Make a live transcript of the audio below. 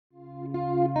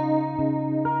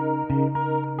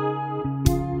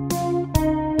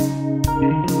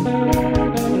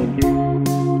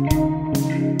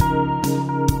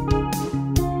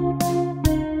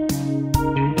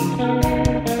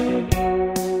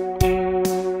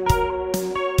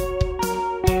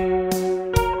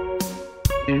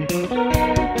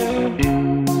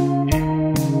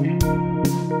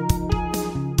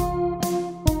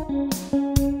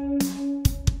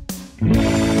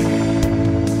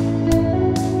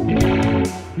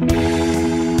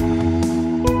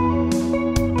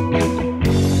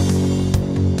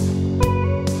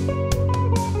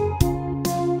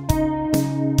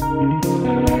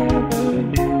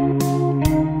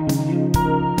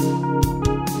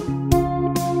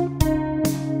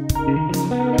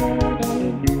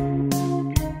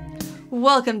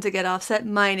Welcome to Get Offset.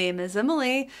 My name is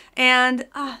Emily, and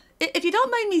if you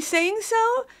don't mind me saying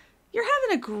so, you're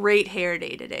having a great hair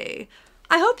day today.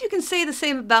 I hope you can say the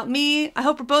same about me. I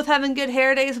hope we're both having good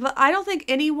hair days, but I don't think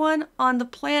anyone on the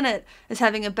planet is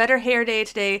having a better hair day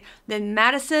today than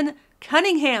Madison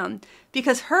Cunningham,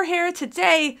 because her hair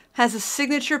today has a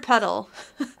signature petal.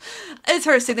 It's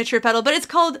her signature petal, but it's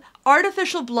called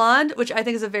Artificial Blonde, which I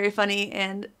think is a very funny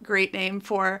and great name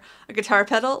for a guitar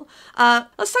pedal.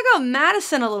 Let's talk about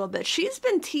Madison a little bit. She's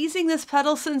been teasing this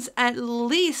pedal since at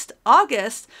least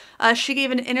August. She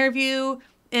gave an interview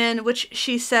in which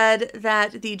she said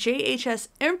that the JHS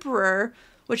Emperor,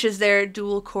 which is their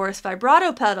dual chorus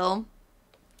vibrato pedal,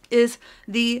 is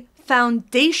the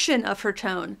foundation of her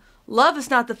tone. Love is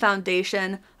not the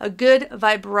foundation. A good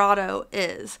vibrato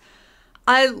is.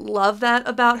 I love that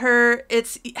about her.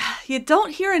 You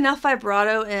don't hear enough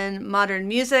vibrato in modern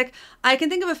music. I can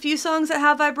think of a few songs that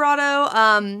have vibrato.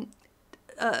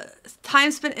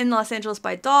 Time Spent in Los Angeles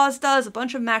by Dawes does, a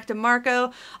bunch of Mac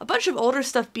DeMarco, a bunch of older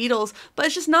stuff Beatles, but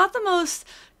it's just not the most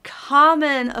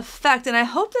common effect. And I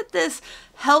hope that this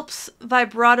helps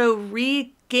vibrato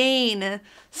regain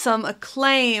some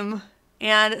acclaim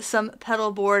and some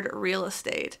pedal board real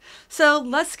estate. So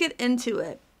let's get into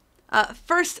it.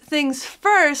 First things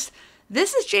first,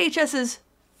 this is JHS's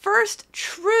first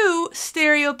true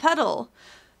stereo pedal.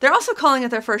 They're also calling it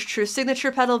their first true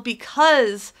signature pedal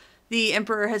because the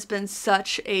Emperor has been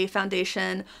such a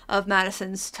foundation of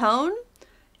Madison's tone,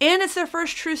 and it's their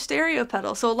first true stereo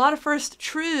pedal. So a lot of first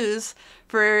trues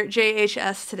for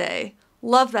JHS today.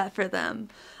 Love that for them.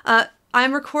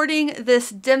 I'm recording this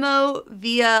demo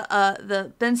via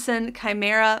the Benson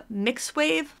Chimera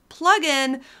Mixwave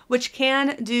plugin, which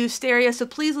can do stereo, so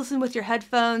please listen with your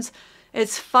headphones.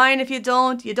 It's fine if you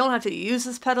don't. You don't have to use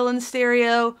this pedal in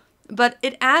stereo, but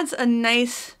it adds a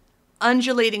nice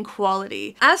undulating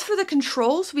quality. As for the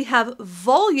controls, we have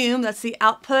volume, that's the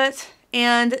output,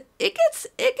 and it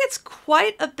gets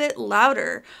quite a bit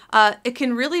louder. It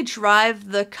can really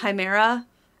drive the Chimera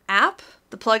app,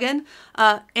 the plugin,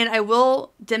 and I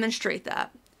will demonstrate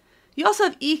that. You also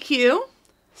have EQ.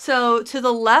 So to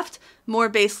the left, more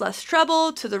bass, less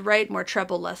treble. To the right, more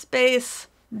treble, less bass.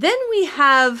 Then we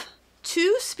have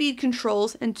 2 speed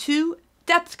controls and 2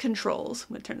 depth controls.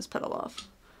 I'm going to turn this pedal off.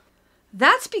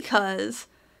 That's because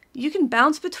you can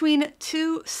bounce between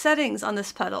 2 settings on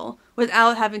this pedal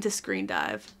without having to screen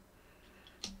dive.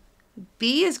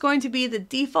 B is going to be the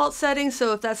default setting,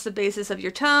 so if that's the basis of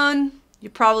your tone, you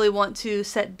probably want to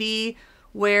set B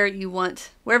wherever you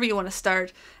want to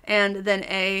start, and then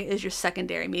A is your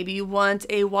secondary. Maybe you want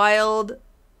a wild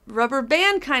rubber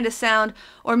band kind of sound,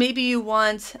 or maybe you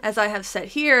want, as I have set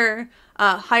here,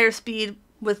 higher speed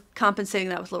with compensating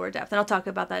that with lower depth. And I'll talk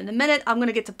about that in a minute. I'm going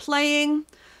to get to playing.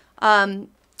 I'm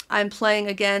playing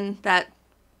again that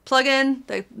plugin,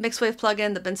 the Mixwave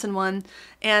plugin, the Benson one,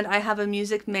 and I have a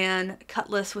Music Man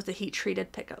Cutlass with the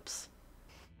heat-treated pickups.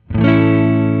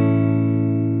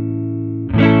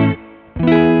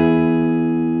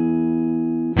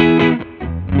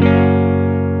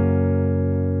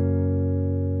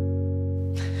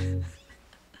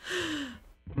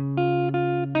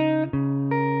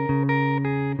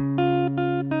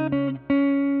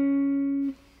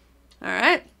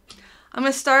 I'm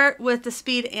going to start with the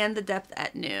speed and the depth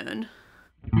at noon.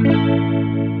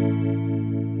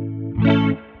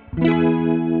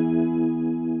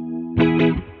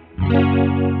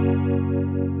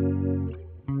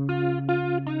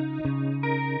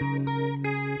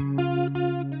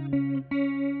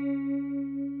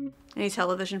 Any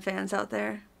television fans out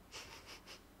there?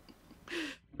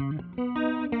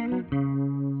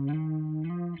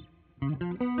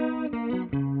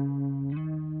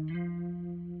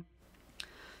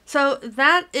 So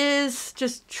that is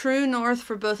just true north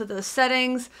for both of those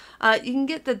settings. You can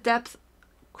get the depth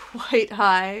quite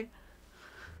high.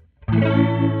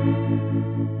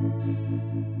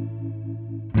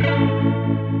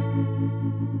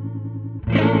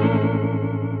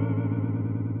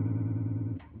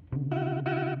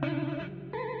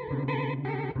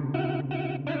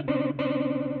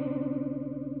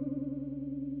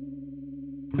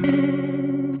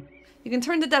 You can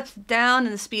turn the depth down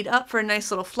and the speed up for a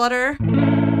nice little flutter.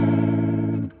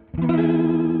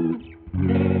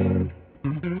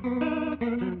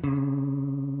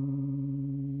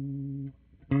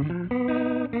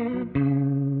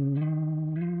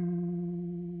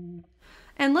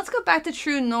 And let's go back to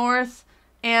true north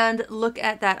and look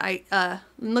at that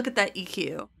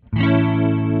EQ.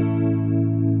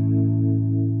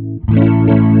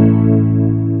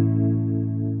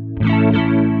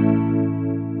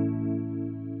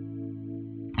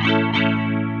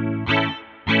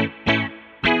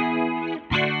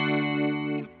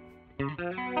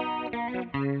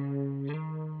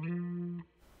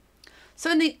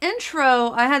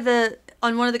 intro, I had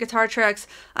on one of the guitar tracks,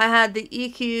 I had the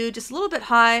EQ just a little bit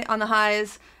high on the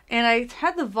highs, and I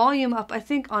had the volume up, I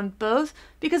think, on both,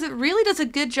 because it really does a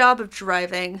good job of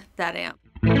driving that amp.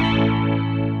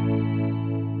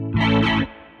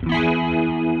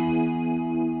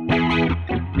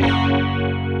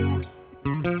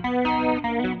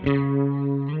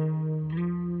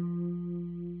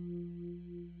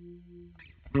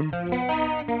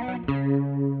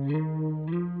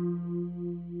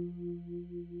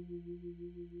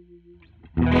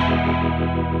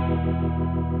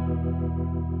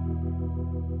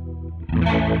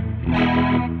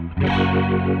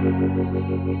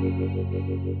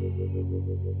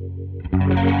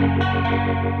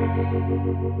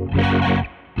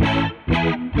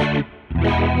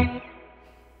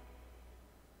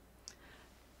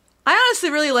 I honestly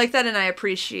really like that, and I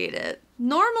appreciate it.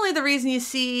 Normally the reason you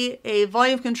see a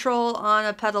volume control on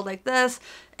a pedal like this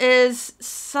is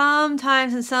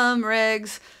sometimes in some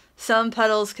rigs, some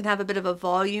pedals can have a bit of a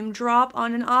volume drop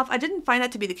on and off. I didn't find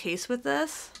that to be the case with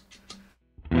this.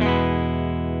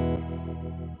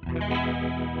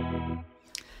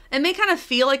 It may kind of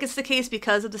feel like it's the case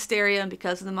because of the stereo and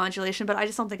because of the modulation, but I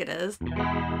just don't think it is.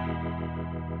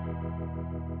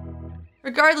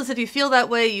 Regardless, if you feel that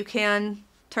way, you can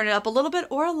turn it up a little bit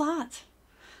or a lot.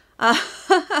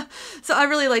 So I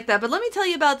really like that. But let me tell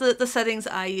you about the settings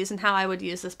I use and how I would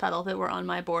use this pedal if it were on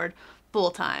my board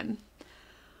full time.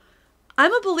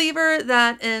 I'm a believer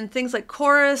that in things like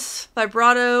chorus,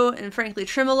 vibrato, and frankly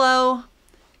tremolo,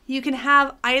 you can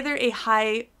have either a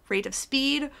high rate of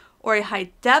speed or a high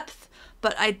depth,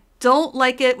 but I don't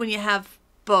like it when you have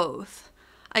both.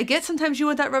 I get sometimes you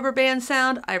want that rubber band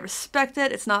sound. I respect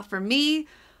it. It's not for me.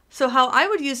 So how I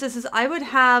would use this is I would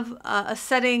have a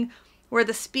setting where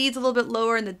the speed's a little bit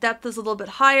lower and the depth is a little bit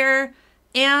higher,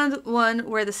 and one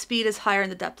where the speed is higher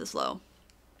and the depth is low.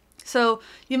 So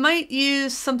you might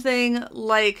use something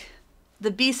like the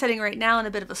B setting right now in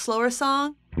a bit of a slower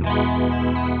song.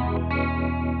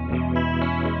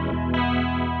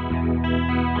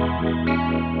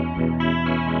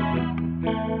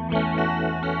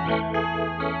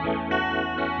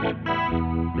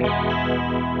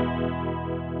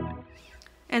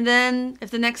 And then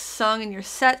if the next song in your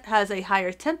set has a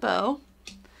higher tempo,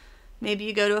 maybe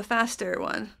you go to a faster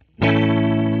one.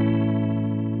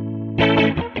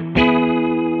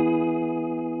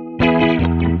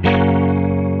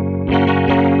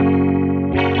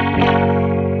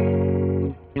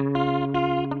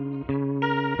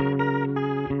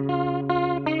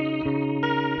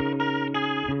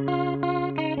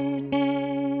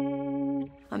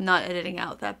 I'm not editing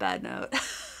out that bad note.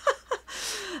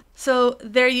 So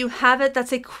there you have it.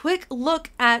 That's a quick look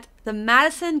at the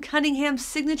Madison Cunningham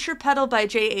signature pedal by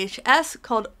JHS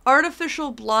called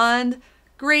Artificial Blonde.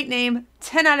 Great name,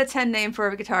 10 out of 10 name for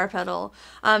a guitar pedal.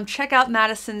 Check out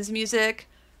Madison's music.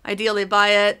 Ideally buy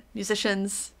it.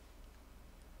 Musicians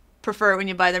prefer when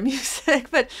you buy their music,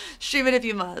 but stream it if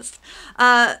you must.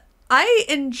 I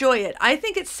enjoy it. I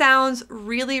think it sounds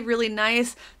really, really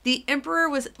nice. The Emperor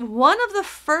was one of the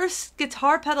first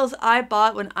guitar pedals I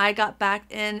bought when I got back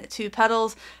into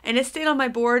pedals, and it stayed on my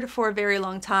board for a very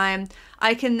long time.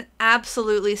 I can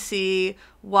absolutely see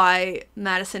why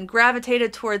Madison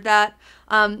gravitated toward that.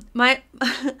 I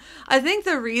think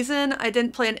the reason I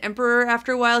didn't play an Emperor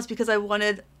after a while is because I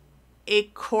wanted a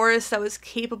chorus that was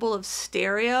capable of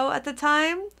stereo at the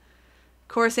time.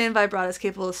 Chorus and vibrato is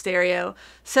capable of stereo.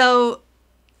 So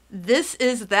this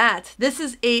is that. This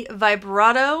is a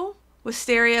vibrato with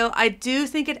stereo. I do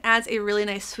think it adds a really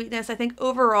nice sweetness. I think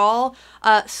overall,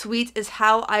 sweet is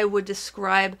how I would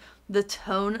describe the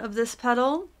tone of this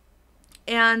pedal.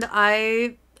 And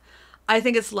I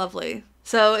think it's lovely.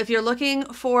 So if you're looking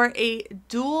for a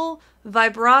dual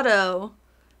vibrato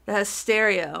that has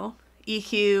stereo,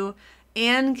 EQ,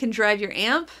 and can drive your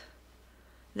amp,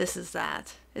 this is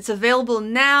that. It's available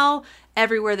now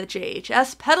everywhere that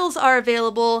JHS pedals are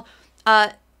available.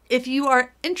 If you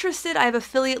are interested, I have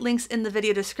affiliate links in the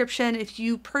video description. If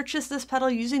you purchase this pedal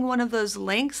using one of those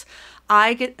links,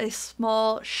 I get a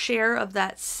small share of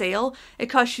that sale. It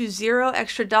costs you $0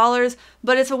 extra,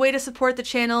 but it's a way to support the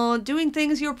channel, doing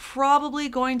things you're probably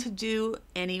going to do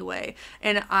anyway,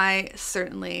 and I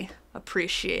certainly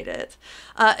appreciate it.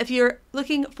 If you're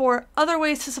looking for other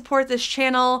ways to support this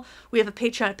channel, we have a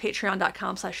Patreon at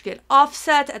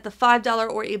patreon.com/getoffset. At the $5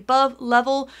 or above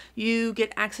level, you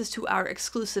get access to our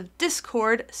exclusive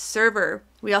Discord server.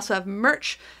 We also have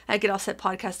merch at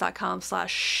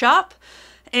getoffsetpodcast.com/shop.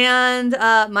 And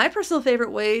my personal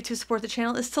favorite way to support the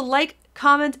channel is to like,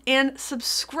 comment, and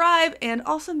subscribe, and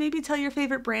also maybe tell your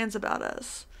favorite brands about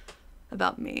us,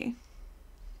 about me.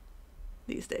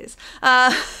 these days.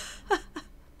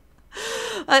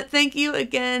 Thank you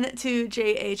again to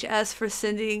JHS for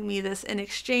sending me this in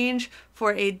exchange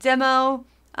for a demo.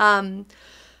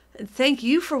 Thank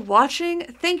you for watching.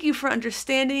 Thank you for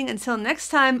understanding. Until next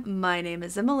time, my name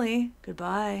is Emily.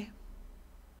 Goodbye.